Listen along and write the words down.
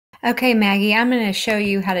Okay, Maggie, I'm going to show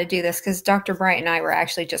you how to do this because Dr. Bright and I were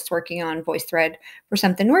actually just working on VoiceThread for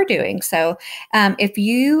something we're doing. So if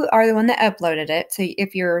you are the one that uploaded it, so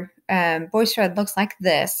if your VoiceThread looks like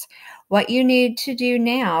this, what you need to do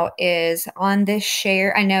now is on this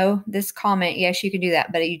share. I know this comment, yes, you can do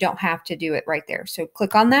that, but you don't have to do it right there. So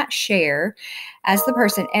click on that share as the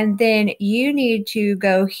person, and then you need to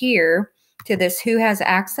go here to this who has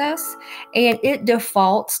access, and it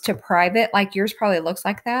defaults to private, like yours probably looks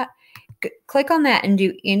like that. Click on that and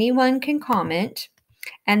do anyone can comment,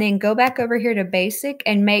 and then go back over here to basic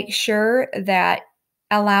and make sure that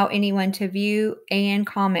allow anyone to view and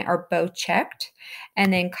comment are both checked,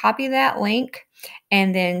 and then copy that link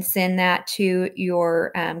and then send that to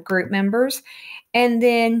your group members. And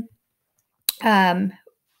then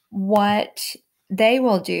what they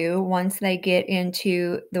will do once they get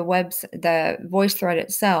into the VoiceThread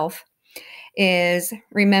itself is,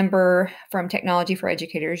 remember from Technology for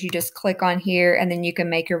Educators, you just click on here and then you can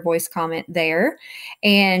make your voice comment there.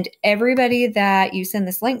 And everybody that you send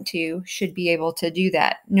this link to should be able to do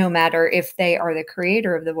that, no matter if they are the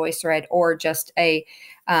creator of the VoiceThread or just a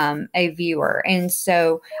viewer. And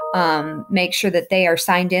so make sure that they are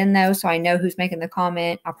signed in though, so I know who's making the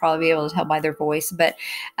comment. I'll probably be able to tell by their voice. But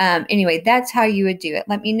anyway, that's how you would do it.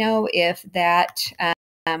 Let me know if that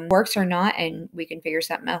works or not, and we can figure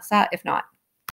something else out if not.